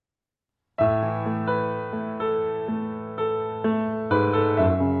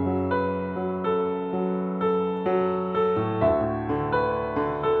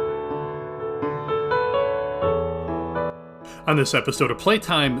On this episode of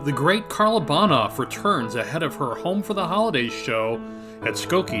Playtime, the great Karla Bonoff returns ahead of her Home for the Holidays show at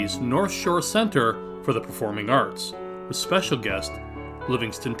Skokie's North Shore Center for the Performing Arts, with special guest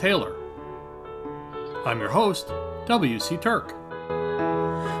Livingston Taylor. I'm your host, W.C. Turk.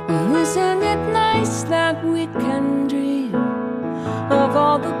 Well, isn't it nice that we can dream of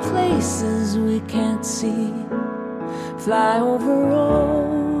all the places we can't see? Fly over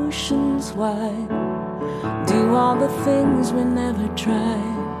oceans wide, do all the things we never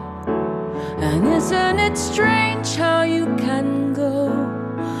tried. And isn't it strange how you can go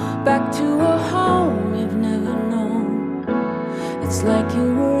back to a home you've never known? It's like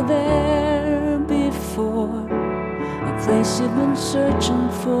you were there before, a place you've been searching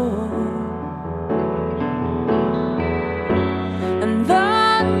for. And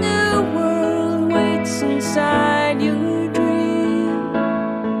the new world waits inside your dream,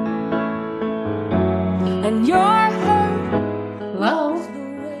 and your heart. Hello.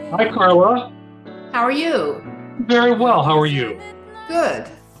 Hi, Karla. How are you? Very well. How are you? Good.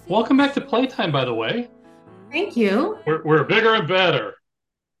 Welcome back to Playtime, by the way. Thank you. We're bigger and better.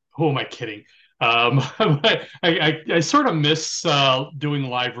 Who am I kidding? I sort of miss doing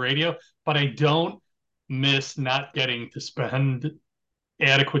live radio, but I don't miss not getting to spend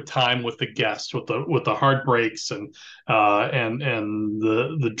adequate time with the guests, with the heartbreaks and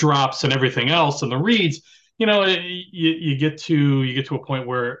the drops and everything else and the reads. You know, you get to a point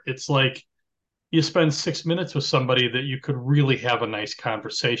where it's like you spend 6 minutes with somebody that you could really have a nice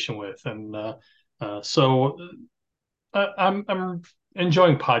conversation with, and so I'm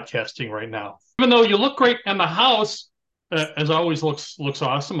enjoying podcasting right now. Even though you look great, and the house, as always, looks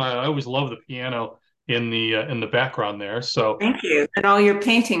awesome. I always love the piano in the background there. So Thank you. And all your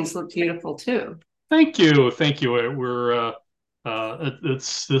paintings look beautiful too. thank you. We're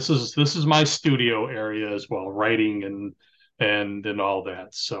this is my studio area as well, writing and all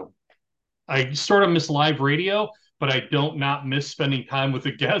that. So I sort of miss live radio, but I don't not miss spending time with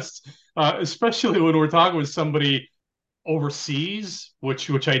the guests, especially when we're talking with somebody overseas,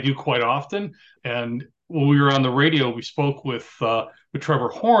 which I do quite often. And when we were on the radio, we spoke with Trevor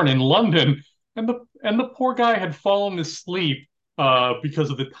Horn in London, and the poor guy had fallen asleep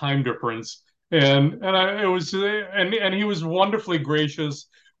because of the time difference. And he was wonderfully gracious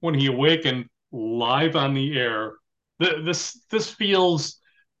when he awakened live on the air. This feels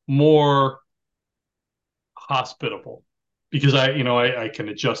more hospitable because I can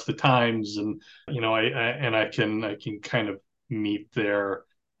adjust the times, and I can kind of meet their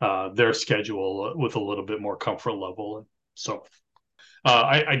schedule with a little bit more comfort level. So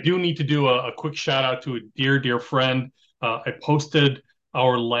I do need to do a quick shout out to a dear friend. I posted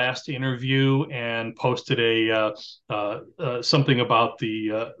our last interview and posted something about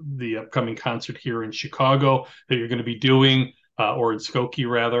the upcoming concert here in Chicago that you're going to be doing, or in Skokie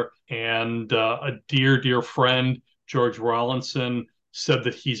rather. And a dear friend, George Rollinson, said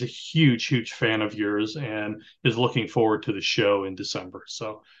that he's a huge fan of yours and is looking forward to the show in December.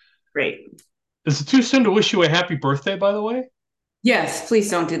 So Great. is it too soon to wish you a happy birthday, by the way? Yes,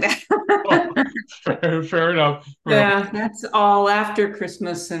 please don't do that. Oh, fair enough. Yeah, that's all after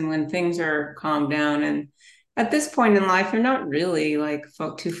Christmas and when things are calmed down. And at this point in life, you're not really like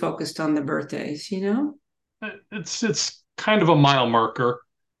too focused on the birthdays, you know? It's kind of a mile marker,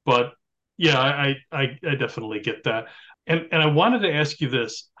 but yeah, I definitely get that. And I wanted to ask you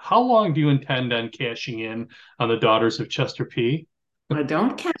this: how long do you intend on cashing in on the Daughters of Chester P? I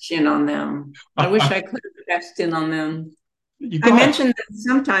don't cash in on them. I wish I could have cashed in on them. I mentioned that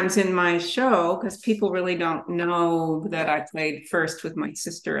sometimes in my show because people really don't know that I played first with my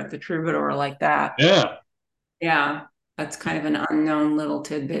sister at the Troubadour like that. Yeah. Yeah, that's kind of an unknown little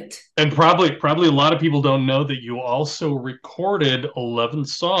tidbit. And probably a lot of people don't know that you also recorded 11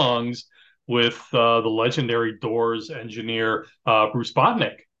 songs with the legendary Doors engineer Bruce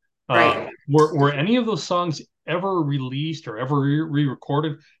Botnick. Right. Were any of those songs ever released or ever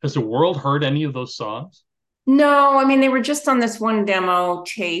re-recorded? Has the world heard any of those songs? No, I mean, they were just on this one demo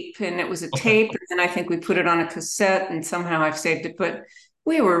tape, and it was a tape, and then I think we put it on a cassette, and somehow I've saved it. But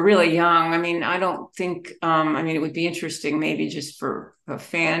we were really young. I mean, I don't think, it would be interesting maybe just for a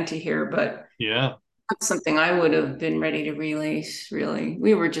fan to hear, but yeah, not something I would have been ready to release, really.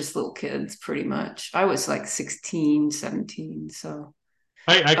 We were just little kids, pretty much. I was like 16, 17, so.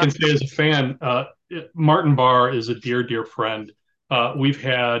 I can say as a fan, Martin Barr is a dear friend. We've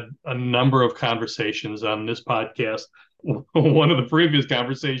had a number of conversations on this podcast. One of the previous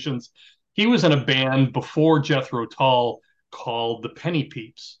conversations, he was in a band before Jethro Tull called the Penny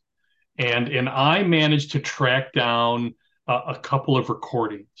Peeps. And I managed to track down a couple of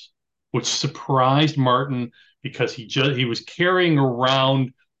recordings, which surprised Martin because he was carrying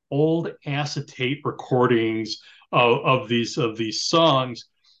around old acetate recordings of these songs,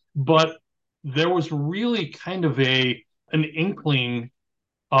 but there was really kind of a an inkling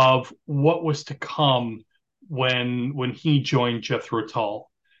of what was to come when he joined Jethro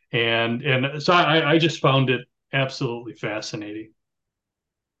Tull, and so I just found it absolutely fascinating.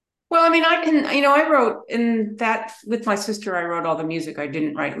 Well, I mean, I can, I wrote in that with my sister, I wrote all the music. I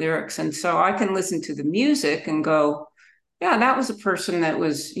didn't write lyrics. And so I can listen to the music and go, yeah, that was a person that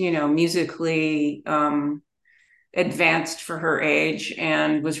was, musically advanced for her age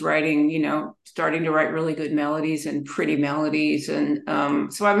and was writing, starting to write really good melodies and pretty melodies.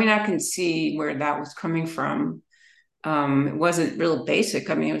 And so, I mean, I can see where that was coming from. It wasn't real basic.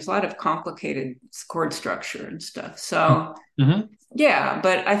 I mean, it was a lot of complicated chord structure and stuff. So, Mm-hmm. yeah,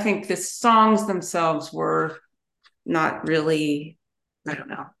 but I think the songs themselves were not really, I don't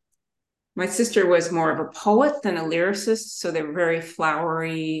know. My sister was more of a poet than a lyricist, so they were very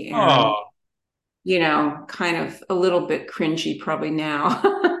flowery and, Oh, kind of a little bit cringy probably now.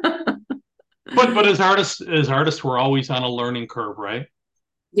 but as artists, we're always on a learning curve, right?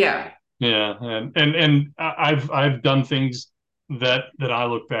 Yeah. Yeah, and I've done things that I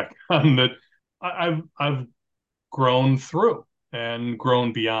look back on that I've grown through and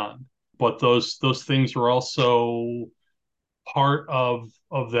grown beyond. But those things are also part of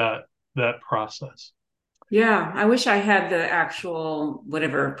that process. Yeah, I wish I had the actual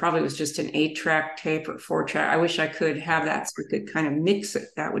whatever, probably was just an 8-track tape or 4-track. I wish I could have that so we could kind of mix it.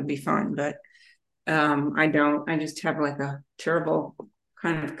 That would be fun, but I don't. I just have like a terrible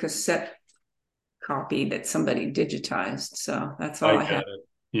kind of cassette copy that somebody digitized. So that's I all I get have. it.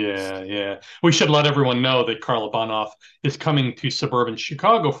 Yeah, yeah. We should let everyone know that Karla Bonoff is coming to suburban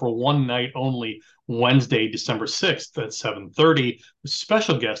Chicago for one night only, Wednesday, December 6th at 7:30, with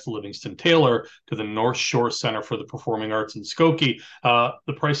special guest Livingston Taylor to the North Shore Center for the Performing Arts in Skokie.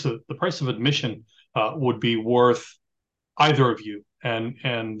 The price of admission would be worth either of you,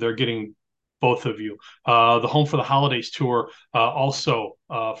 and they're getting both of you. The Home for the Holidays tour, also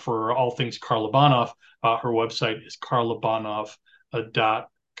for all things Karla Bonoff. Her website is karlabonoff.com.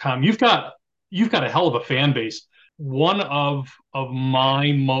 You've got a hell of a fan base. One of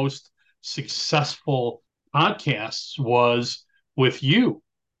my most successful podcasts was with you.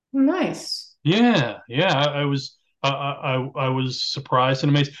 Nice. Yeah, yeah. I was surprised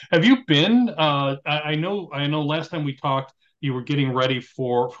and amazed. Have you been? I know. Last time we talked, you were getting ready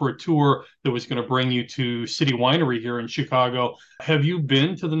for a tour that was going to bring you to City Winery here in Chicago. Have you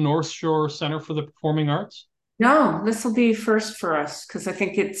been to the North Shore Center for the Performing Arts? No, this will be first for us because I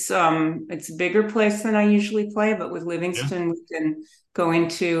think it's a bigger place than I usually play, but with Yeah. Livingston we can go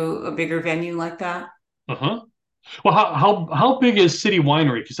into a bigger venue like that. Uh-huh. Well, how big is City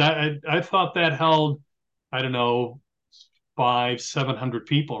Winery? Because I thought that held, I don't know, 700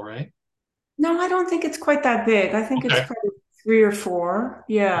 people, right? No, I don't think it's quite that big. I think it's Okay. probably 3 or 4.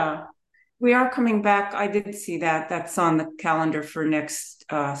 Yeah. We are coming back. I did see that. That's on the calendar for next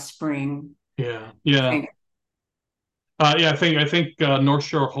spring, Yeah. I Yeah. think. Yeah, I think North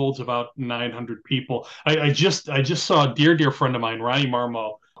Shore holds about 900 people. I just saw a dear friend of mine, Ronnie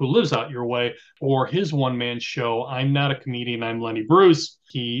Marmo, who lives out your way, for his one man show. I'm not a comedian. I'm Lenny Bruce.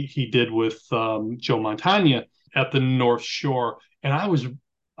 He did with Joe Montana at the North Shore, and I was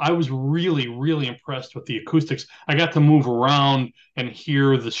really impressed with the acoustics. I got to move around and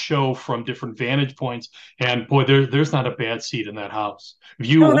hear the show from different vantage points, and boy, there's not a bad seat in that house. Oh,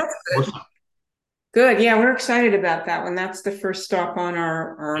 View. that's good. Yeah, we're excited about that one. That's the first stop on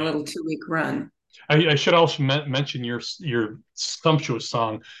our little 2-week run. I should also mention your sumptuous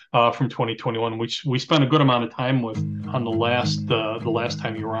song from 2021, which we spent a good amount of time with on the last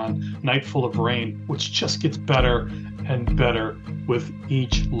time you were on, "Night Full of Rain," which just gets better and better with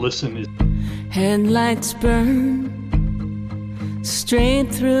each listen. Headlights burn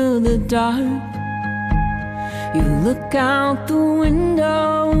straight through the dark. You look out the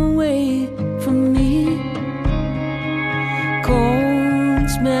window away from me.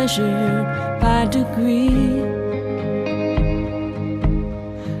 Cold's measured by degree.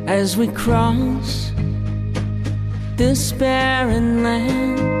 As we cross this barren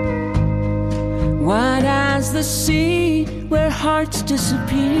land, wide as the sea where hearts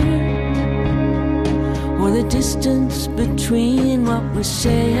disappear, or the distance between what we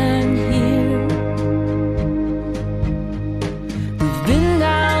say and hear. We've been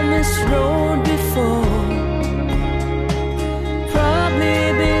down this road before,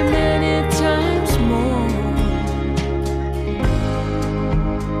 probably been many times more.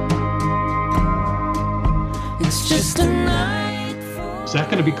 It's just a night for... Is that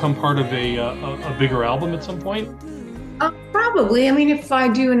going to be become part of a bigger album at some point? Probably. I mean, if I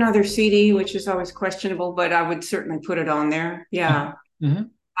do another CD, which is always questionable, but I would certainly put it on there. Yeah.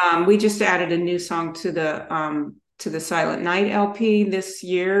 Mm-hmm. We just added a new song to the Silent Night LP this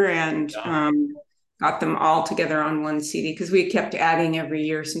year, and Yeah. got them all together on one CD because we kept adding every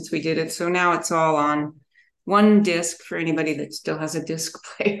year since we did it. So now it's all on one disc for anybody that still has a disc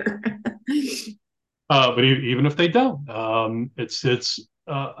player. But even if they don't, it's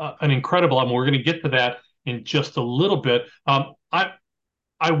an incredible album. We're going to get to that in just a little bit. I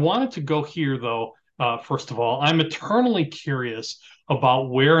wanted to go here though. First of all, I'm eternally curious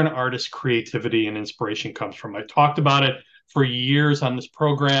about where an artist's creativity and inspiration comes from. I talked about it for years on this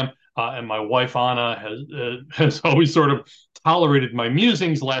program, and my wife Anna has always sort of tolerated my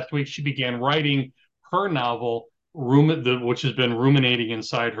musings. Last week, she began writing her novel, which has been ruminating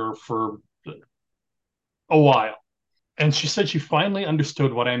inside her for a while. And she said she finally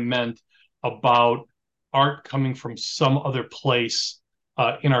understood what I meant about art coming from some other place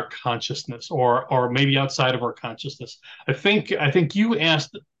in our consciousness, or maybe outside of our consciousness. I think you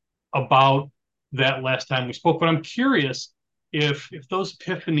asked about that last time we spoke, but I'm curious if those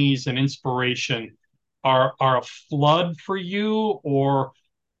epiphanies and inspiration are a flood for you, or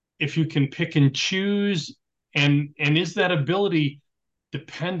if you can pick and choose, and is that ability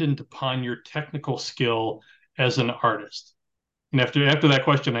dependent upon your technical skill as an artist? And after that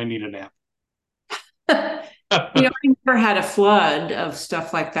question, I need a nap. You know, I never had a flood of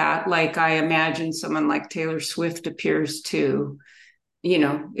stuff like that. Like I imagine someone like Taylor Swift appears to,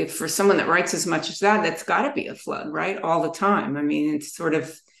 if for someone that writes as much as that, that's got to be a flood, right? All the time. I mean, it's sort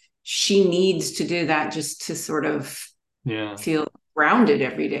of, she needs to do that just to sort of Yeah. feel grounded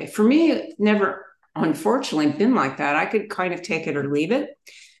every day. For me, it never, unfortunately, been like that. I could kind of take it or leave it.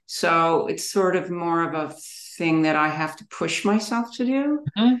 So it's sort of more of a thing that I have to push myself to do,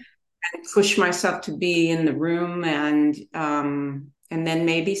 Mhm. and push myself to be in the room, and then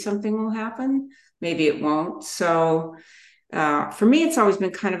maybe something will happen. Maybe it won't. So for me, it's always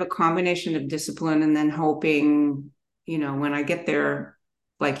been kind of a combination of discipline and then hoping, when I get there,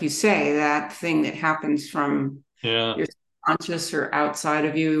 like you say, that thing that happens from Yeah. your conscious or outside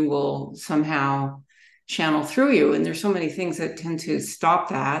of you will somehow channel through you. And there's so many things that tend to stop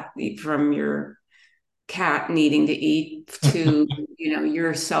that, from your cat needing to eat to,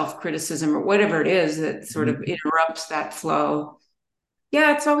 your self-criticism or whatever it is that sort of interrupts that flow.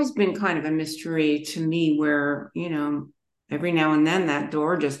 Yeah, it's always been kind of a mystery to me where, every now and then that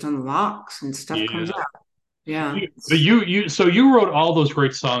door just unlocks and stuff comes Yeah. out. Yeah. So you wrote all those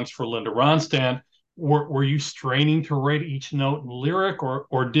great songs for Linda Ronstadt. Were you straining to write each note and lyric,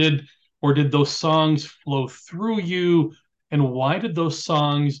 or did those songs flow through you? And why did those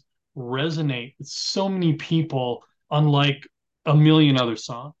songs resonate with so many people, unlike a million other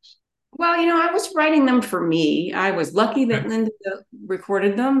songs? Well, I was writing them for me. I was lucky that Okay. Linda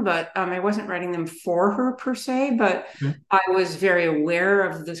recorded them, but I wasn't writing them for her per se. But Okay. I was very aware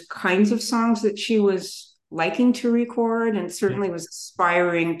of the kinds of songs that she was liking to record, and Yeah. certainly was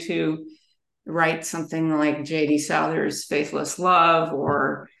aspiring to write something like J.D. Souther's Faithless Love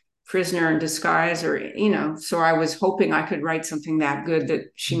or Prisoner in Disguise, or, so I was hoping I could write something that good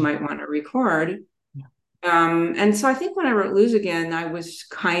that she might want to record. And so I think when I wrote Lose Again, I was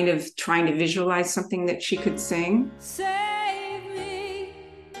kind of trying to visualize something that she could sing. Save me,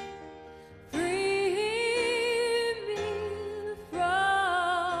 free me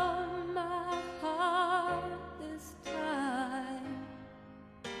from my heart this time.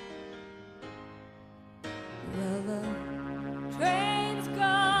 Well, the train's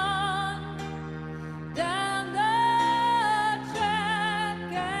gone down the track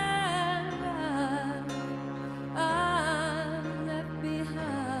and I'm left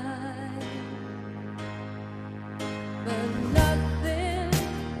behind. But nothing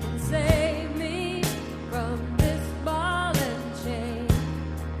can save me from this ball and chain.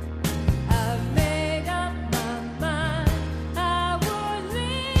 I've made up my mind I would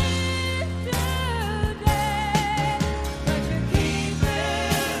leave today, but you're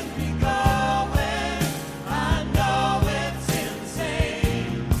keeping me going. I know it's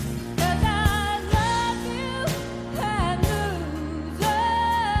insane, 'cause I love you and lose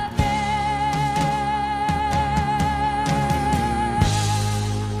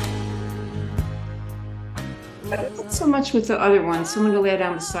But again. not so much with the other one. Someone to Lay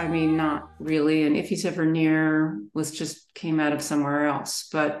Down Beside Me, not really. And If He's Ever Near was just came out of somewhere else.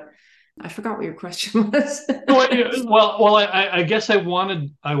 But I forgot what your question was. Well, I guess I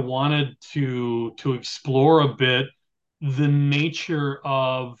wanted to explore a bit the nature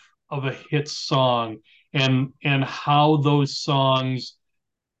of a hit song, and how those songs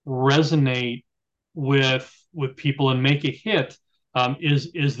resonate with people and make a hit?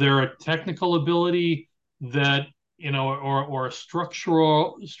 Is there a technical ability that or a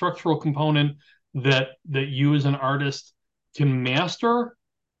structural component that you as an artist can master?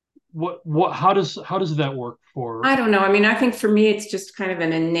 What how does that work for? I don't know. I mean, I think for me, it's just kind of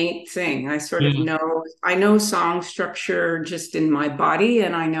an innate thing. I sort of Yeah. know, I know song structure just in my body,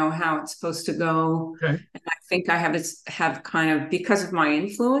 and I know how it's supposed to go. Okay. And I think I have kind of, because of my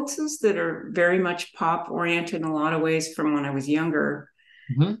influences that are very much pop oriented in a lot of ways from when I was younger.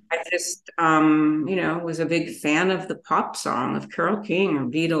 Mhm. I just, was a big fan of the pop song of Carole King or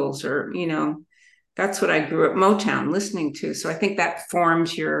Beatles or, that's what I grew up Motown listening to. So I think that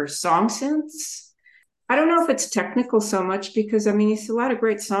forms your song sense. I don't know if it's technical so much because I mean, you see a lot of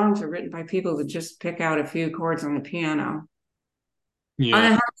great songs are written by people that just pick out a few chords on the piano. On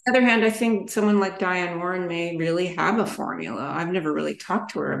Yeah. the other hand, I think someone like Diane Warren may really have a formula. I've never really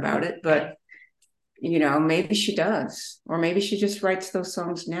talked to her about it, but maybe she does, or maybe she just writes those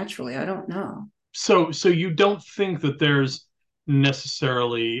songs naturally. I don't know. So you don't think that there's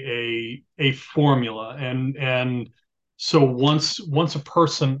necessarily a formula, and so once a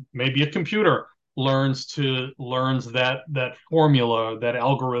person, maybe a computer, learns that formula, that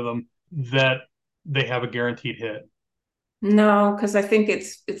algorithm, that they have a guaranteed hit. No, because I think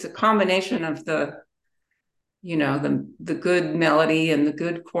it's a combination of the good melody and the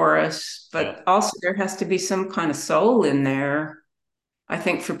good chorus, Yeah. but also there has to be some kind of soul in there. I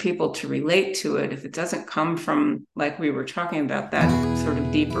think for people to relate to it, if it doesn't come from, like we were talking about, that sort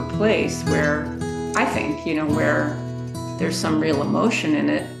of deeper place where I think, where there's some real emotion in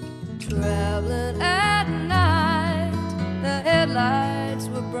it. Traveling at night, the headlights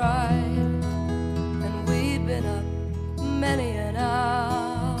were bright, and we'd been up many an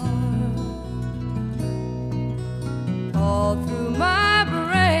hour. All through my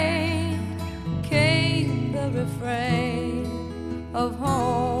brain came the refrain of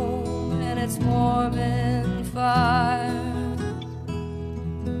home and its warming fire.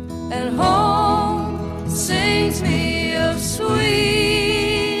 And home sings me of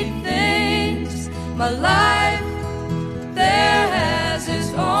sweet things. My life there has its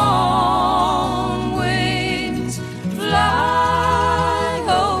own wings, flying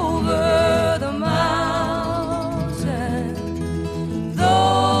over the mountain,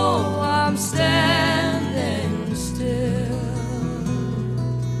 though I'm standing still.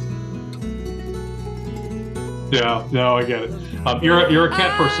 Yeah, no, I get it. You're a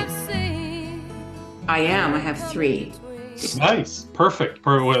cat person. I am. I have three. Nice, perfect.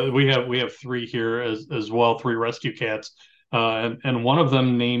 We have three here as well, three rescue cats, and one of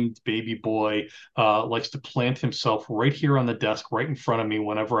them named Baby Boy likes to plant himself right here on the desk, right in front of me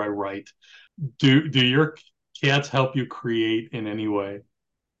whenever I write. Do your cats help you create in any way?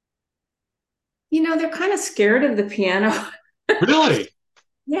 They're kind of scared of the piano. Really?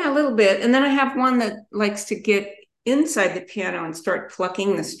 Yeah, a little bit. And then I have one that likes to get inside the piano and start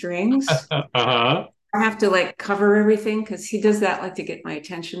plucking the strings. Uh-huh. I have to like cover everything because he does that like to get my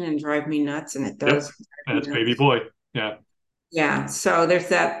attention and drive me nuts, and it Yep, does drive that's me Baby nuts. Boy. Yeah. Yeah. So there's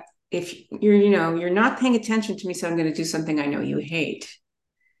that. If you're not paying attention to me, so I'm going to do something I know you hate.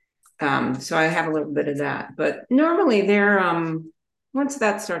 So I have a little bit of that, but normally they're once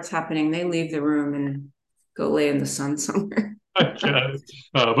that starts happening, they leave the room and go lay in the sun somewhere. Okay.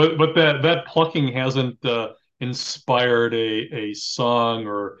 But that plucking hasn't inspired a song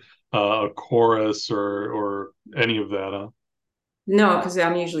or a chorus or any of that, No, because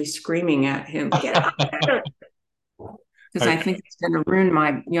I'm usually screaming at him, get out huh? there, because I think it's going to ruin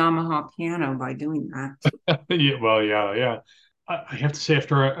my Yamaha piano by doing that. Yeah, well, yeah, yeah. I have to say,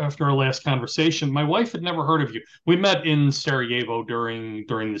 after our last conversation, my wife had never heard of you. We met in Sarajevo during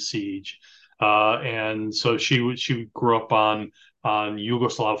the siege, and so she grew up on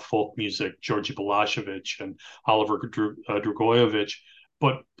Yugoslav folk music, Georgi Balašević and Oliver Dragojević.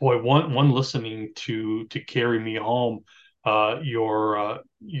 But boy, one listening to Carry Me Home, your uh,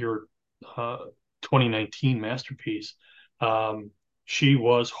 2019 masterpiece, she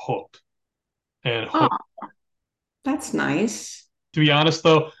was hooked and Oh, hooked. that's nice. To be honest,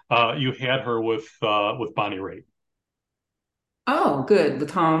 though, you had her with Bonnie Raitt. Oh, good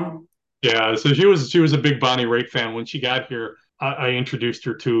with home. Yeah, so she was a big Bonnie Raitt fan. When she got here, I introduced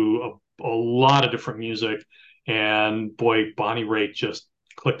her to a lot of different music, and boy, Bonnie Raitt just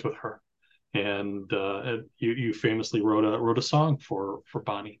clicked with her. And you famously wrote a song for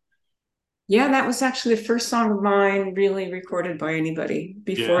Bonnie. Yeah, that was actually the first song of mine really recorded by anybody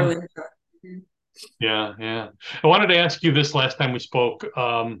before Yeah, Linda. yeah, yeah. I wanted to ask you this last time we spoke.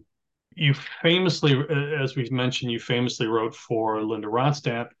 you famously, as we mentioned, you famously wrote for Linda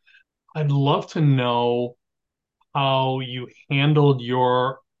Ronstadt. I'd love to know how you handled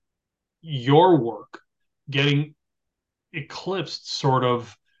your work getting eclipsed sort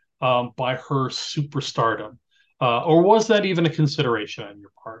of by her superstardom. Or was that even a consideration on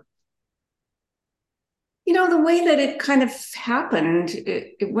your part? The way that it kind of happened,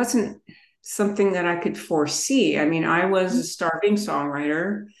 it wasn't something that I could foresee. I mean, I was a starving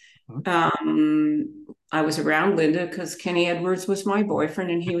songwriter. I was around Linda because Kenny Edwards was my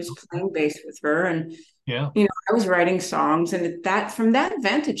boyfriend and he was playing bass with her. And, Yeah. I was writing songs. And from that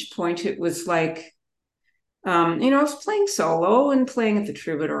vantage point, it was like, I was playing solo and playing at the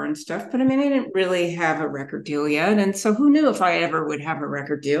Troubadour and stuff, but I mean, I didn't really have a record deal yet. And so who knew if I ever would have a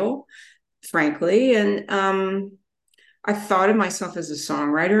record deal, frankly. And I thought of myself as a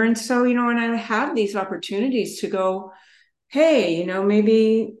songwriter. And so, when I have these opportunities to go, hey,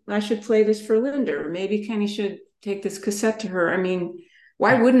 maybe I should play this for Linda, or maybe Kenny should take this cassette to her. I mean,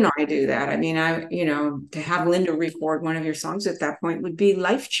 why wouldn't I do that? I mean, to have Linda record one of your songs at that point would be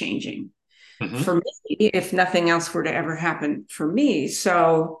life changing Mm-hmm. for me, if nothing else were to ever happen for me.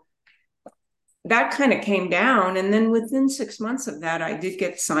 So that kind of came down. And then within 6 months of that, I did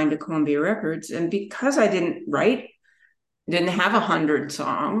get signed to Columbia Records. And because I didn't have 100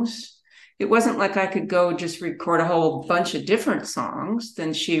 songs, it wasn't like I could go just record a whole bunch of different songs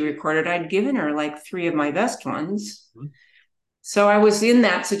than she recorded. I'd given her like three of my best ones. Mm-hmm. So I was in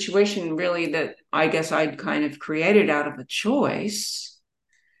that situation really that I guess I'd kind of created out of a choice.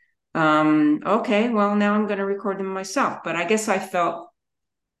 Okay, well, now I'm going to record them myself. But I guess I felt,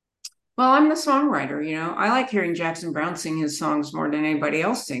 well, I'm the songwriter, I like hearing Jackson Browne sing his songs more than anybody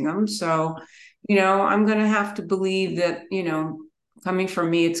else sing them. So, I'm going to have to believe that, coming from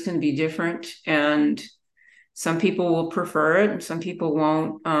me, it's going to be different. And some people will prefer it and some people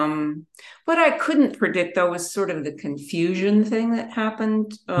won't. What I couldn't predict, though, was sort of the confusion thing that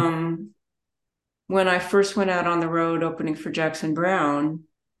happened when I first went out on the road opening for Jackson Browne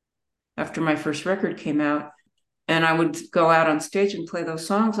after my first record came out. And I would go out on stage and play those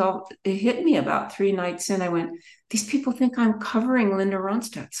songs. It hit me about 3 nights in. I went, these people think I'm covering Linda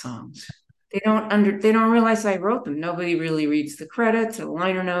Ronstadt songs. They don't realize I wrote them. Nobody really reads the credits or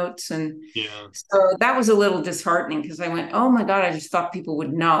liner notes. And Yeah. so that was a little disheartening because I went, oh my God, I just thought people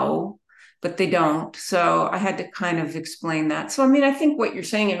would know, but they don't. So I had to kind of explain that. So, I mean, I think what you're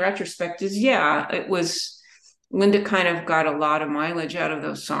saying in retrospect is, yeah, it was Linda kind of got a lot of mileage out of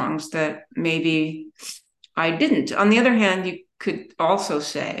those songs that maybe I didn't. On the other hand, you could also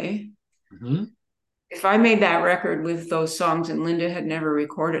say, Mm-hmm. if I made that record with those songs and Linda had never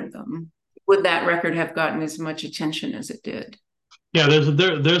recorded them, would that record have gotten as much attention as it did? Yeah,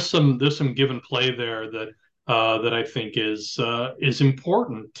 there's some give and play there that I think is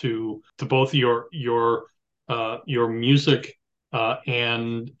important to both your music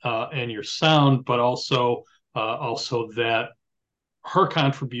and your sound, but also that her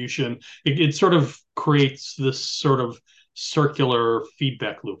contribution it sort of creates this sort of circular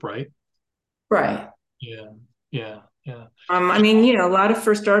feedback loop, right? Right. Yeah, yeah, yeah, I mean, a lot of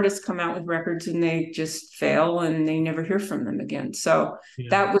first artists come out with records and they just fail and they never hear from them again. So yeah,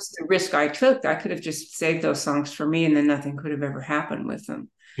 that was the risk I took. I could have just saved those songs for me and then nothing could have ever happened with them.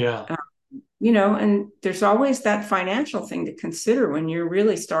 yeah. Um, and there's always that financial thing to consider when you're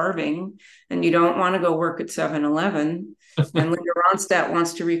really starving and you don't want to go work at 7-Eleven and Linda Ronstadt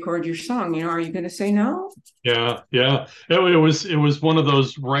wants to record your song. Are you going to say no? Yeah, yeah. It was one of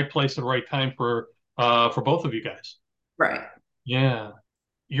those right place and right time for both of you guys. Right. Yeah.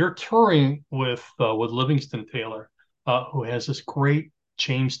 You're touring with Livingston Taylor, who has this great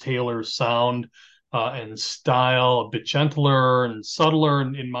James Taylor sound and style, a bit gentler and subtler,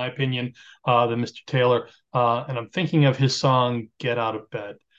 in my opinion, than Mr. Taylor. And I'm thinking of his song "Get Out of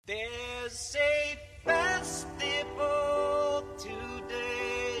Bed." There's a festival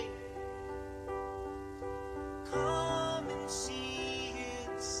today. Come and see,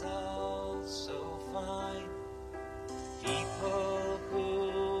 it's all so fine. People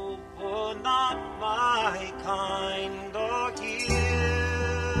who were not my kind are here.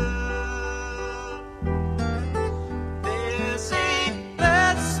 There's a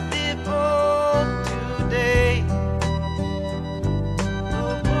festival today.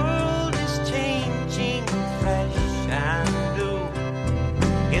 The world is changing fresh and new.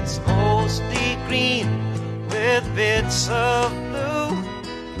 It's mostly green with bits of blue,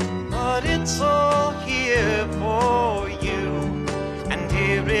 but it's all here for you, and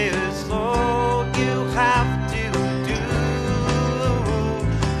here is all you have to do.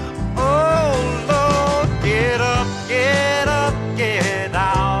 Oh Lord, get up, get up, get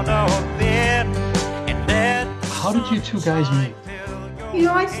out of you two guys meet?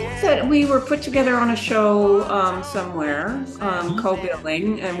 I think that we were put together on a show somewhere, Hmm?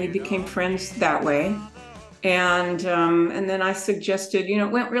 co-billing, and we became friends that way. And then I suggested, it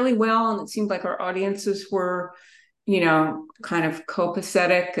went really well, and it seemed like our audiences were, kind of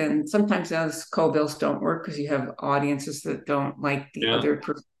copacetic. And sometimes those co-bills don't work because you have audiences that don't like the Yeah. other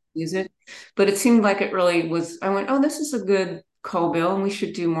person's music. But it seemed like it really was. I went, oh, this is a good co-bill, and we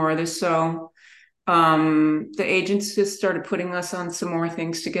should do more of this. So the agents just started putting us on some more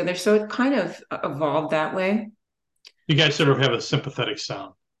things together. So it kind of evolved that way. You guys sort of have a sympathetic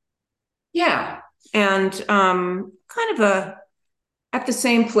sound. Yeah. And kind of at the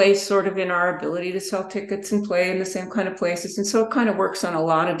same place, sort of in our ability to sell tickets and play in the same kind of places. And so it kind of works on a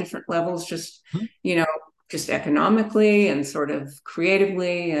lot of different levels, Hmm? you know, just economically and sort of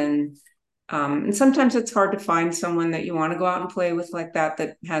creatively. And sometimes it's hard to find someone that you want to go out and play with like that,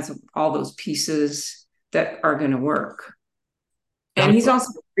 that has all those pieces that are going to work. And Now, he's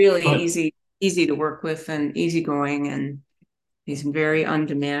also really but easy to work with and easygoing, and he's very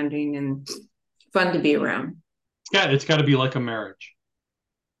undemanding and fun to be around. yeah, it's got to be like a marriage.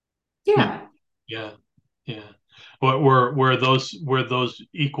 Yeah, Yeah. yeah, yeah. Where those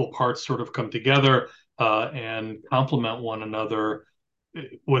equal parts sort of come together and complement one another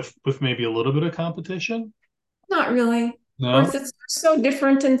with maybe a little bit of competition. Not really. Or No. it's so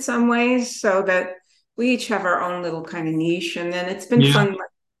different in some ways, so that we each have our own little kind of niche. And then it's been Yeah. fun, like,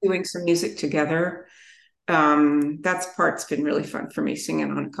 doing some music together. That's part's been really fun for me,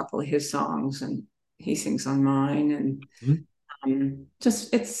 singing on a couple of his songs, and he sings on mine. And Mhm.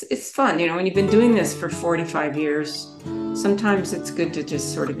 just it's fun, when you've been doing this for 45 years. Sometimes it's good to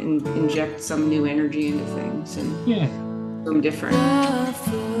just sort of inject some new energy into things and Yeah. do them different. The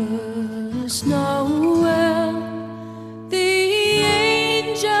first Noel, the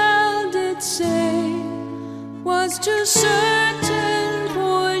angel did say, was to certain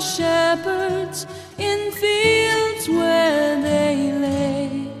poor shepherds in fields where they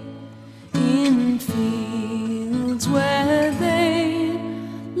lay, in fields where they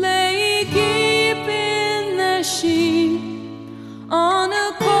lay keeping their sheep on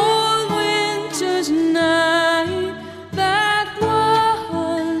a cold winter's night that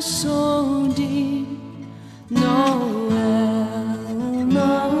was so deep. Noel,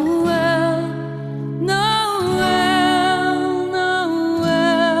 Noel, Noel,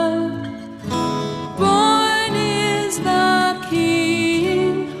 Noel, born is the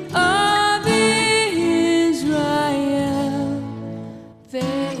King of Israel.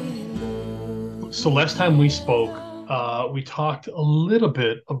 They So last time we spoke, we talked a little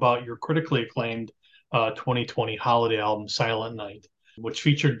bit about your critically acclaimed 2020 holiday album, Silent Night, which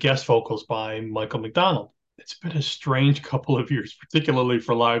featured guest vocals by Michael McDonald. It's been a strange couple of years, particularly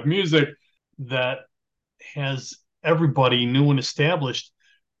for live music, that has everybody new and established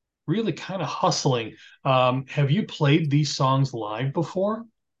really kind of hustling. Have you played these songs live before?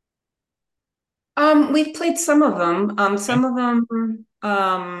 We've played some of them. Okay. Some of them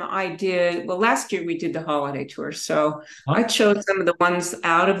I did. Well, last year we did the holiday tour, so Huh? I chose some of the ones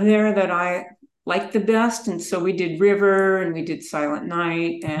out of there that I liked the best. And so we did River, and we did Silent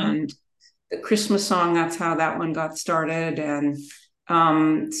Night, Mhm. and the Christmas song. That's how that one got started. And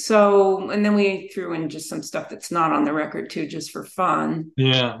then we threw in just some stuff that's not on the record too, just for fun.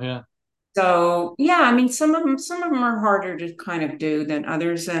 Yeah, yeah. So yeah, I mean, some of them are harder to kind of do than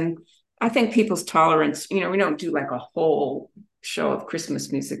others. And I think people's tolerance, we don't do like a whole show of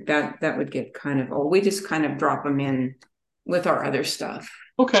Christmas music. That would get kind of old. We just kind of drop them in with our other stuff.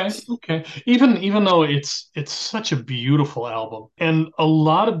 Okay, okay. Even though it's such a beautiful album, and a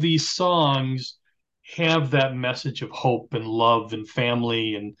lot of these songs have that message of hope and love and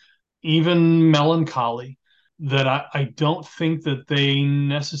family and even melancholy that I don't think that they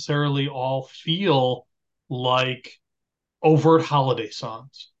necessarily all feel like overt holiday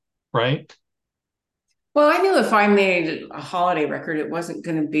songs, right? Well, I knew if I made a holiday record, it wasn't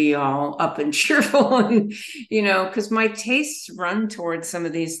going to be all up and cheerful, and because my tastes run towards some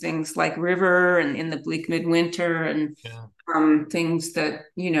of these things like River and In the Bleak Midwinter, and Yeah. things that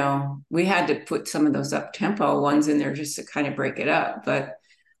we had to put some of those up tempo ones in there just to kind of break it up. But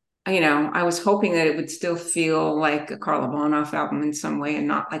I was hoping that it would still feel like a Karla Bonoff album in some way, and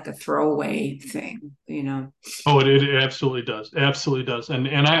not like a throwaway thing. Oh, it absolutely does. Absolutely does. And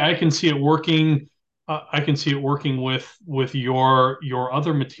I can see it working. I can see it working with your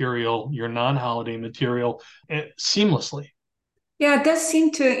other material, your non-holiday material, seamlessly. Yeah, it does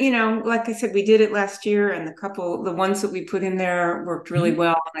seem to, like I said, we did it last year, and the ones that we put in there worked really Mhm.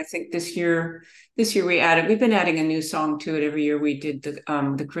 well. And I think this year we've been adding a new song to it every year. We did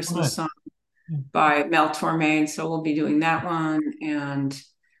the Christmas Okay. song. by Mel Torme. So we'll be doing that one. And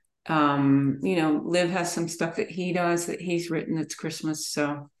Liv has some stuff that he does that he's written that's Christmas.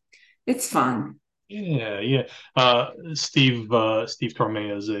 So it's fun. Yeah, yeah. Steve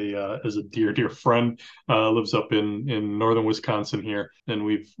Torme is a dear friend. Lives up in northern Wisconsin here, and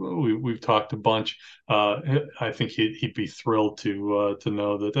we've talked a bunch. I think he'd be thrilled to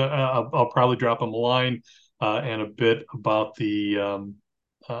know that. I'll probably drop him a line and a bit about the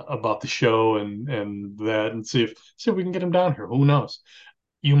show and that, and see if we can get him down here. Who knows?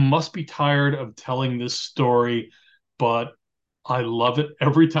 You must be tired of telling this story, but I love it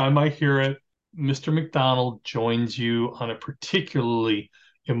every time I hear it. Mr. McDonald joins you on a particularly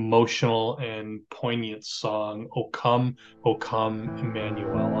emotional and poignant song, O Come,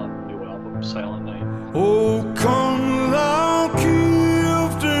 Emmanuel, on the new album, Silent Night. Oh, come, thou King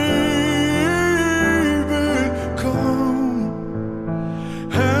of David, come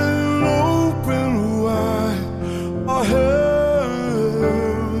and open wide our heavenly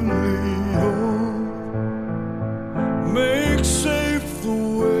door. Make safe the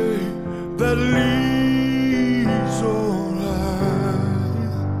way that leads on high,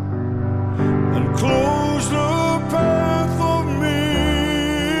 and close the path of misery.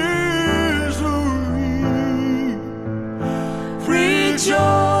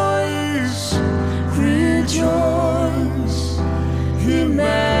 Rejoice, rejoice,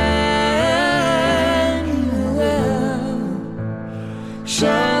 Emmanuel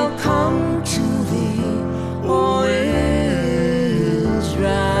shall come to thee, O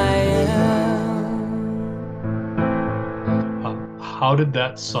How did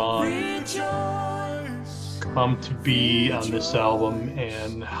that song come to be on this album,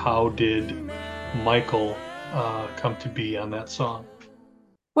 and how did Michael come to be on that song?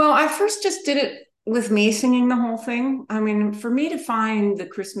 Well, I first just did it with me singing the whole thing. I mean, for me to find the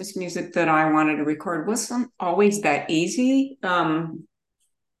Christmas music that I wanted to record wasn't always that easy. A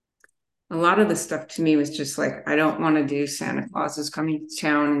lot of the stuff to me was just like, I don't want to do Santa Claus is Coming to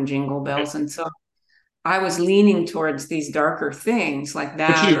Town and Jingle Bells. And so I was leaning towards these darker things like But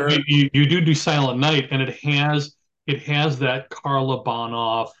that. you do Silent Night, and it has that Karla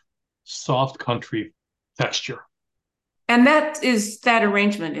Bonoff soft country texture. And that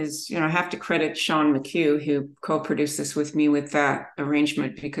arrangement is, I have to credit Sean McHugh, who co-produced this with me with that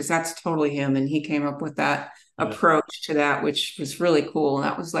arrangement, because that's totally him. And he came up with that approach to that, which was really cool. And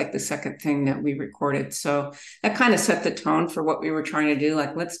that was like the second thing that we recorded. So that kind of set the tone for what we were trying to do.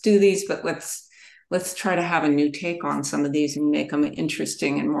 Like, let's do these, but let's try to have a new take on some of these and make them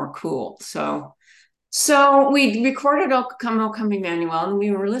interesting and more cool. So we recorded O Come Emmanuel, and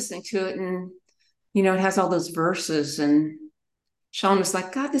we were listening to it, and it has all those verses, and Sean was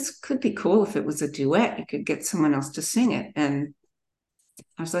like, God, this could be cool if it was a duet. You could get someone else to sing it. And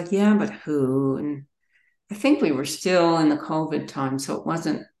I was like, yeah, but who? And I think we were still in the COVID time, so it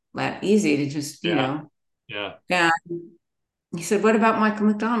wasn't that easy to just, Yeah. And he said, what about Michael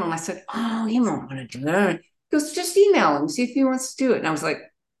McDonald? And I said, oh, he won't want to do that. He goes, just email him, see if he wants to do it. And I was like,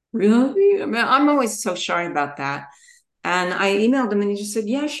 really? I mean, I'm always so shy about that. And I emailed him, and he just said,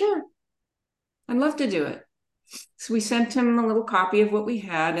 yeah, sure. I'd love to do it. So we sent him a little copy of what we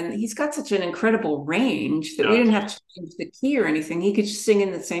had, and he's got such an incredible range that we didn't have to change the key or anything. He could just sing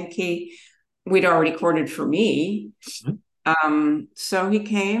in the same key we'd already recorded for me. So he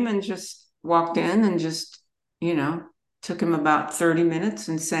came and just walked in and just, took him about 30 minutes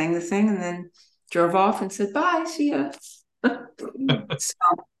and sang the thing, and then drove off and said, bye, see ya. So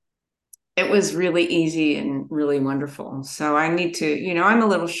it was really easy and really wonderful. So I need to, I'm a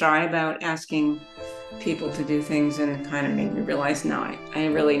little shy about asking people to do things, and it kind of made me realize, no, I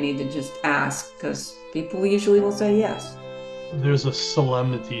really need to just ask, because people usually will say yes. There's a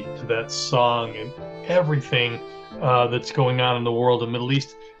solemnity to that song, and everything that's going on in the world of the Middle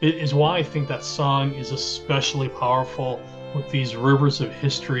East is why I think that song is especially powerful, with these rivers of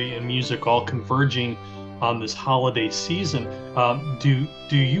history and music all converging on this holiday season. Do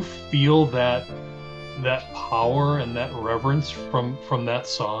you feel that power and that reverence from that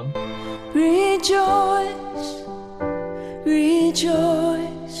song? Rejoice,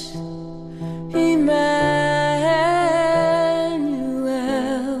 rejoice, Emmanuel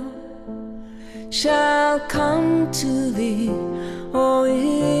shall come to thee, O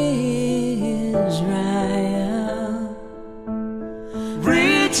Israel.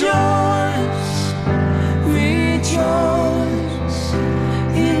 Rejoice, rejoice,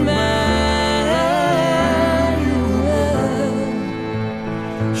 Emmanuel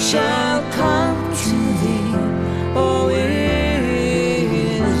shall come to thee, O Israel.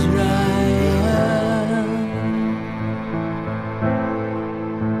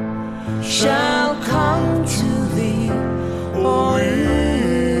 Shall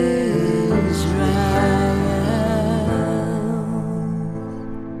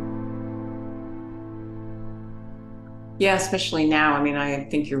Yeah, especially now. I mean, I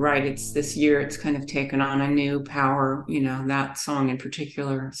think you're right. It's this year, it's kind of taken on a new power, that song in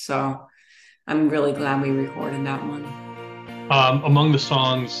particular. So I'm really glad we recorded that one. Among the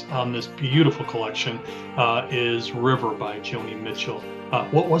songs on this beautiful collection is River by Joni Mitchell.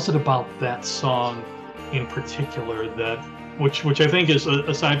 What was it about that song in particular which I think is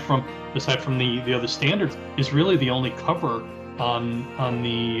aside from the other standards, is really the only cover on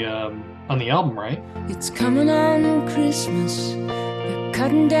the album, right? It's coming on Christmas. They're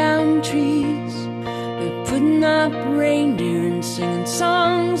cutting down trees. They're putting up reindeer and singing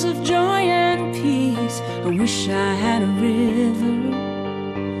songs of joy and peace. I wish I had a river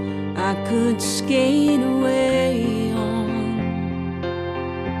I could skate away on.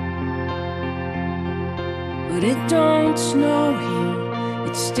 But it don't snow here.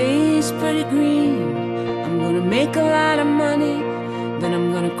 It stays pretty green. I'm gonna make a lot of money, then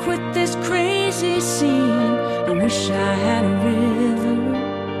I'm gonna quit this crazy scene. I wish I had a river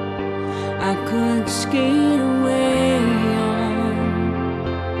I could skate away on.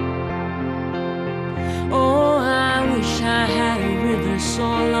 Oh, I wish I had a river so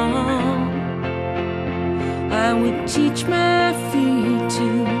long I would teach my feet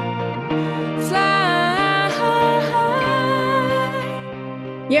to fly.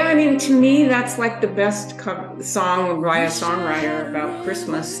 Yeah, I mean, to me, that's like the best song by a songwriter about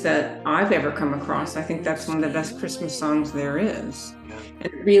Christmas that I've ever come across. I think that's one of the best Christmas songs there is. And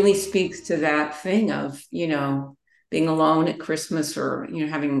it really speaks to that thing of, being alone at Christmas, or,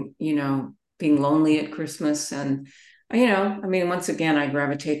 having, being lonely at Christmas. And, I mean, once again, I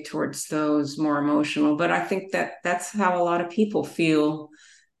gravitate towards those more emotional, but I think that that's how a lot of people feel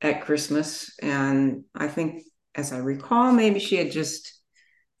at Christmas. And I think, as I recall, maybe she had just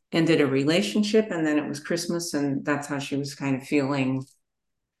ended a relationship, and then it was Christmas, and that's how she was kind of feeling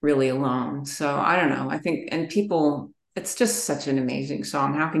really alone. So I don't know. I think, and people, it's just such an amazing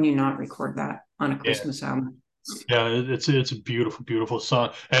song. How can you not record that on a Yeah, Christmas album? yeah, it's a beautiful, beautiful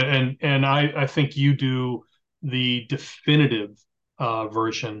song, and I think you do the definitive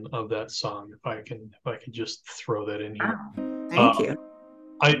version of that song. If I can just throw that in here. Wow. Thank Um, you.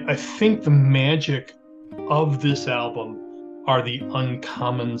 I think the magic of this album are the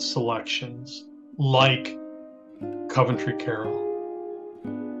uncommon selections, like Coventry Carol.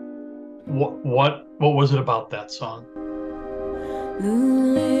 What was it about that song?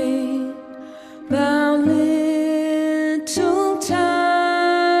 Lulay, thou little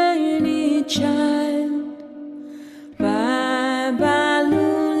tiny child, bye bye,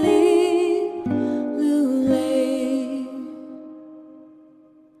 Lulay, Lulay,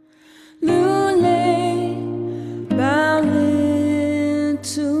 Lulay, thou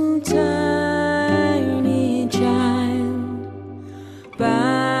little tiny child,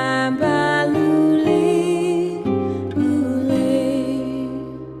 bye bye, Lulay, Lulay.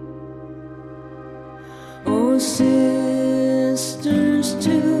 Oh, sisters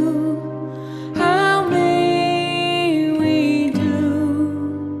too, how may we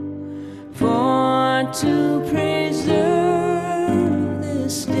do for to preserve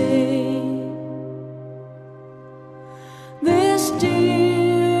this day, this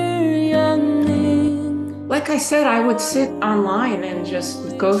dear youngling? Like I said, I would sit online and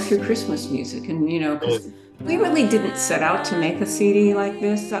just go through Christmas music, and because we really didn't set out to make a CD like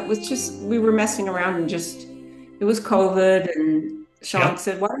this. That was just, we were messing around, and just, it was COVID, and Sean Yeah,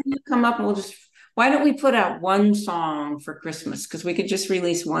 said, why don't you come up and why don't we put out one song for Christmas? Because we could just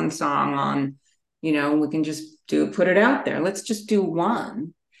release one song on, we can just put it out there. Let's just do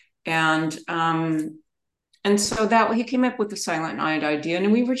one. And so that he came up with the Silent Night idea,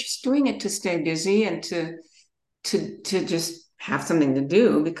 and we were just doing it to stay busy and to just have something to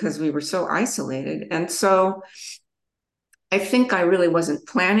do because we were so isolated. And so I think I really wasn't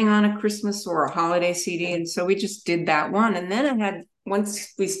planning on a Christmas or a holiday CD, and so we just did that one. And then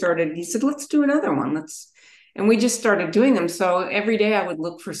once we started, he said, "Let's do another one. And we just started doing them. So every day I would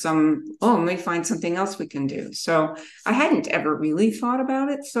look for let me find something else we can do. So I hadn't ever really thought about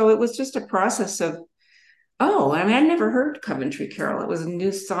it. So it was just a process of, I mean, I'd never heard Coventry Carol. It was a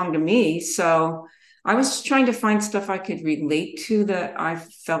new song to me. So I was just trying to find stuff I could relate to, that I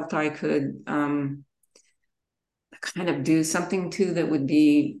felt I could kind of do something to, that would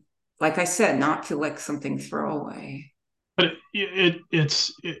be, like I said, not feel like something throwaway. but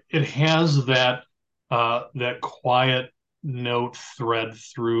it has that quiet note thread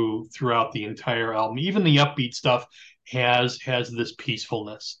throughout the entire album. Even the upbeat stuff has this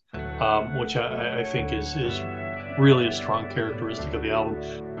peacefulness, which I think is really a strong characteristic of the album.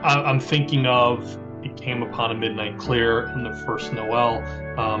 I'm thinking of It Came Upon a Midnight Clear and the First Noel.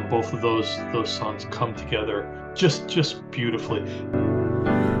 Both of those songs come together just beautifully.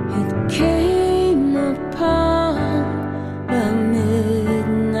 It came upon the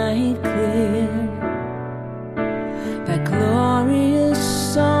midnight clear, that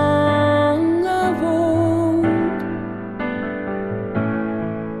glorious song of old,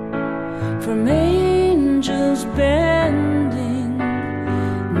 from angels bending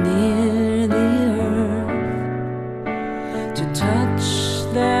near the earth to touch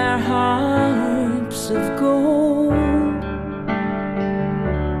their harps of gold.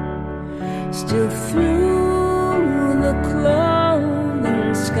 Still through the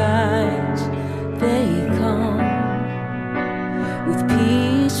cloven skies they come, with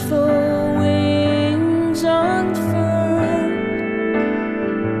peaceful wings unfurled,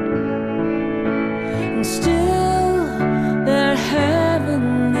 and still their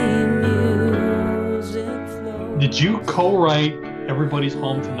heavenly music flows. Did you co-write Everybody's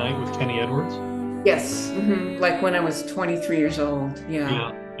Home Tonight with Kenny Edwards? Yes. Like when I was 23 years old. Yeah.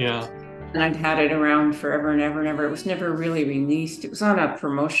 Yeah, yeah. And I'd had it around forever and ever and ever. It was never really released. It was on a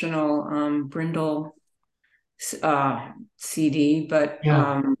promotional Brindle CD, but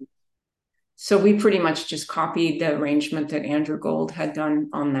Yeah. so we pretty much just copied the arrangement that Andrew Gold had done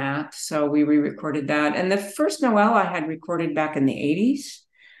on that. So we re-recorded that. And the first Noel I had recorded back in the 80s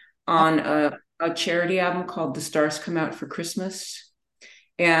on a charity album called The Stars Come Out for Christmas.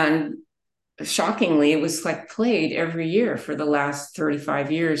 And shockingly, it was like played every year for the last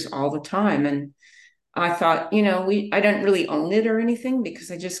 35 years, all the time. And I thought, I didn't really own it or anything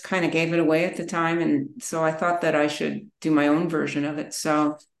because I just kind of gave it away at the time. And so I thought that I should do my own version of it.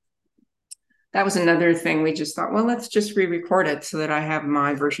 So that was another thing. We just thought, well, let's just re-record it so that I have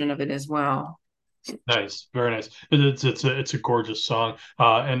my version of it as well. Nice, very nice. It's a gorgeous song.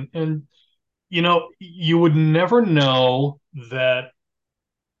 And you would never know that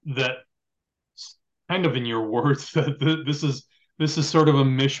kind of in your words that this is sort of a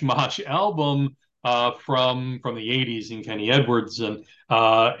mishmash album from the 80s and Kenny Edwards and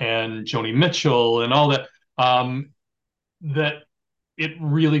Joni Mitchell and all that, that it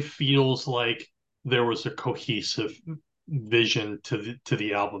really feels like there was a cohesive vision to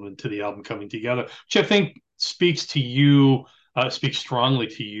the album and to the album coming together, which I think speaks to you, speaks strongly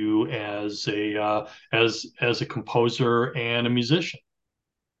to you as a composer and a musician.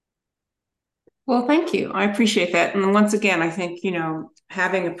 Well, thank you. I appreciate that. And once again, I think,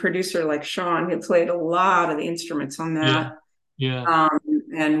 having a producer like Sean who played a lot of the instruments on Yeah, that, yeah.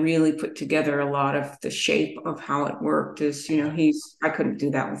 and really put together a lot of the shape of how it worked I couldn't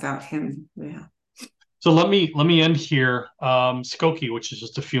do that without him. Yeah. So let me end here. Skokie, which is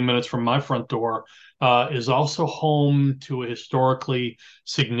just a few minutes from my front door, is also home to a historically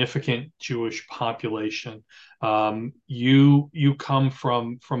significant Jewish population. You come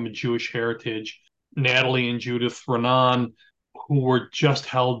from a Jewish heritage. Natalie and Judith Renan, who were just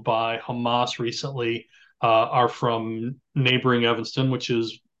held by Hamas recently, are from neighboring Evanston, which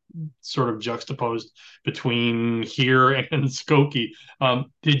is sort of juxtaposed between here and Skokie.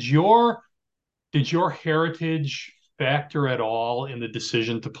 Did your heritage factor at all in the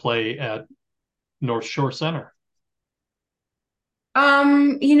decision to play at North Shore Center?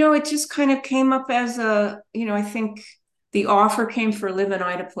 It just kind of came up as I think the offer came for Liv and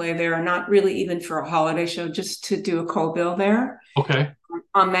I to play there, not really even for a holiday show, just to do a co-bill there Okay.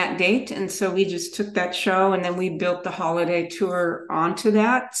 on that date. And so we just took that show and then we built the holiday tour onto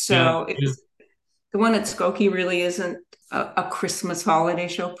that. Yeah. So Yeah. it's the one at Skokie really isn't a Christmas holiday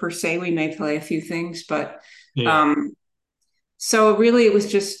show per se. We may play a few things, but Yeah. um, so really it was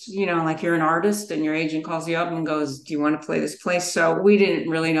just, like you're an artist and your agent calls you up and goes, do you want to play this place? So we didn't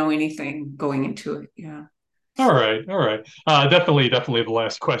really know anything going into it. Yeah. All right. All right. Definitely the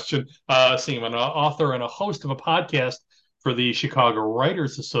last question. Seeing I'm an author and a host of a podcast for the Chicago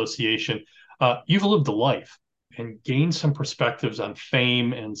Writers Association. You've lived a life and gained some perspectives on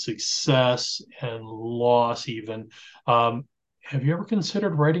fame and success and loss, even. Have you ever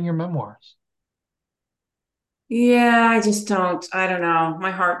considered writing your memoirs? Yeah, I don't know.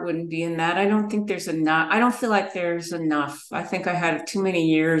 My heart wouldn't be in that. I don't think there's enough. I don't feel like there's enough. I think I had too many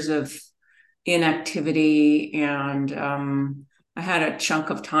years of inactivity and I had a chunk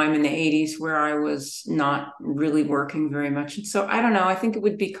of time in the 80s where I was not really working very much. And so I don't know. I think it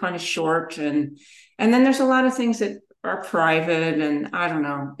would be kind of short and then there's a lot of things that are private and I don't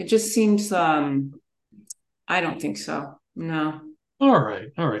know. It just seems I don't think so. No. All right.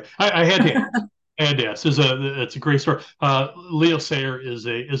 All right. I had to ask. And yes, it's a great story. Leo Sayer is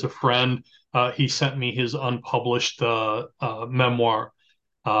a friend. He sent me his unpublished memoir,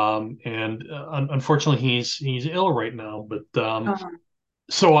 And unfortunately, he's ill right now. But Oh,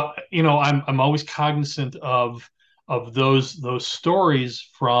 so I'm always cognizant of those stories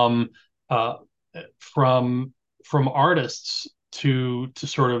uh, from from artists to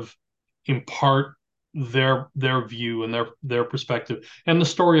sort of impart their view and their perspective and the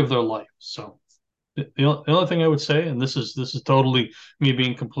story of their life. So the only thing I would say, and this is totally me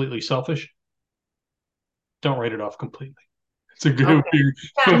being completely selfish, don't write it off completely. It's a good, okay. it'll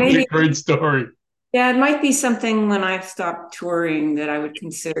Yeah, be a maybe. great story. Yeah, it might be something when I've stopped touring that I would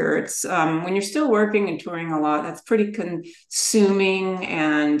consider. It's when you're still working and touring a lot, that's pretty consuming.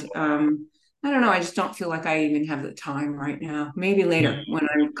 And I don't know, I just don't feel like I even have the time right now. Maybe later when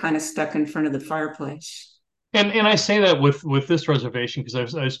I'm kind of stuck in front of the fireplace. And I say that with this reservation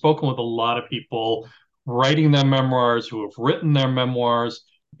because I've spoken with a lot of people writing their memoirs who have written their memoirs.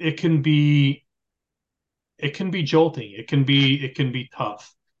 It can be it can be jolting. It can be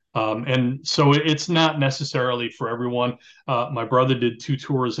tough. And so it's not necessarily for everyone. My brother did 2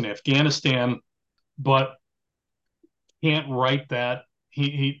 tours in Afghanistan, but can't write that.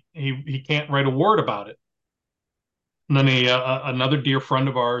 He can't write a word about it. And then another dear friend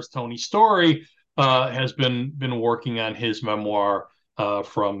of ours, Tony Story, has been working on his memoir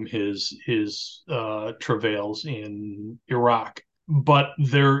from his travails in Iraq. But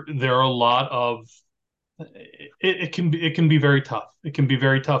there are a lot of it can be very tough. It can be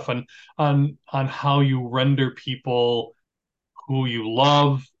very tough on how you render people who you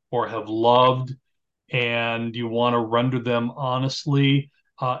love or have loved, and you want to render them honestly.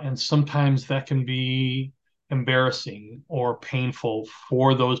 And sometimes that can be embarrassing or painful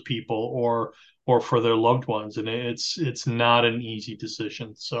for those people or for their loved ones, and it's not an easy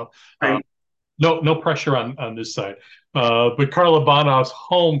decision. So Right. no pressure on this side. But Karla Bonoff's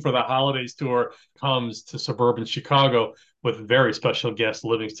Home for the Holidays tour comes to suburban Chicago with very special guest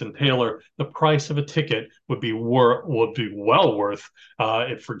Livingston Taylor. The price of a ticket would be well worth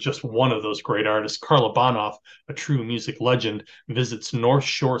it for just one of those great artists. Karla Bonoff, a true music legend, visits North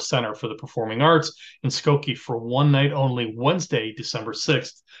Shore Center for the Performing Arts in Skokie for one night only, Wednesday, December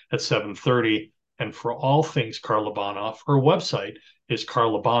 6th at 7:30. And for all things Karla Bonoff, her website is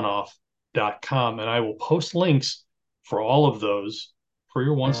karlabonoff.com, and I will post links for all of those for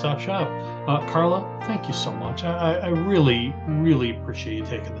your one-stop shop. Karla, thank you so much. I really, really appreciate you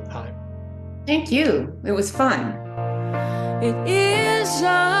taking the time. Thank you. It was fun. It is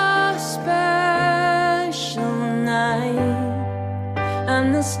a special night,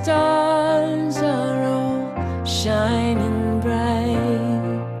 and the stars are all shining bright.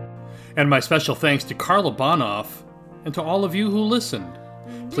 And my special thanks to Karla Bonoff and to all of you who listened.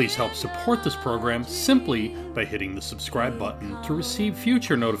 Please help support this program simply by hitting the subscribe button to receive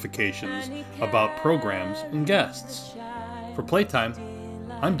future notifications about programs and guests. For Playtime,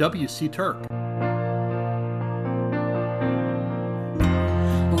 I'm W.C. Turk.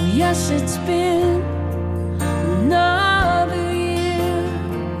 Oh, yes, it's been another year.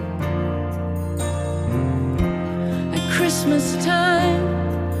 At Christmas time,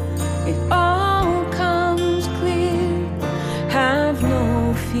 it all comes clear. Have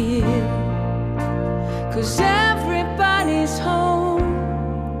no fear, 'cause everybody's home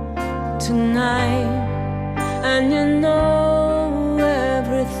tonight, and you know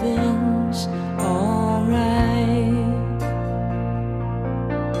everything's alright.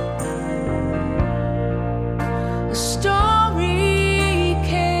 A story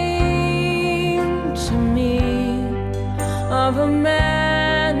came to me of a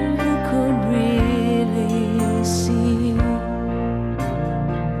man who could really see.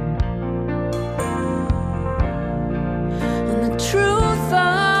 And the truth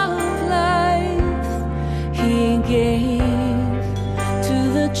of life he gave to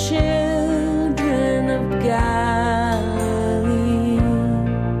the children of Galilee.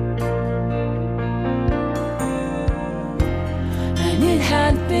 And it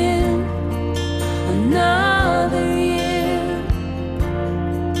had been another year.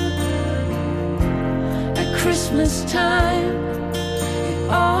 At Christmas time, it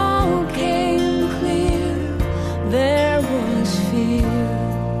all came clear. There was fear,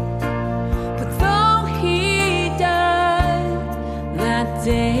 but though he died that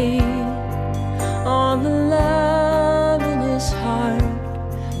day, all the love in his heart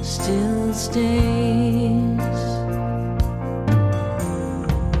still stays.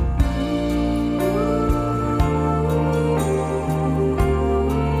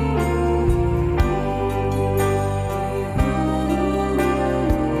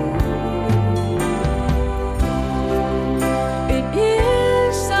 It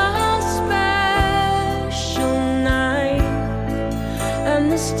is a special night, and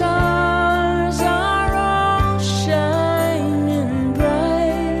the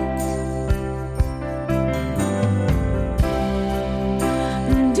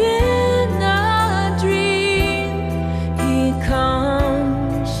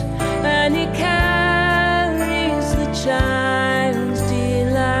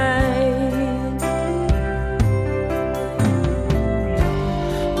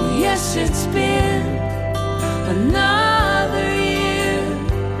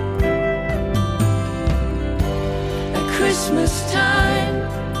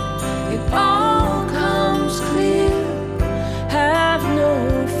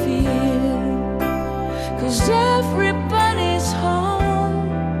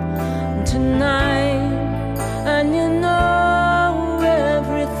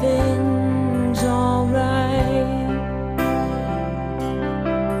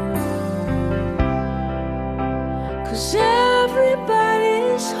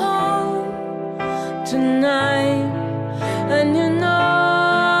tonight.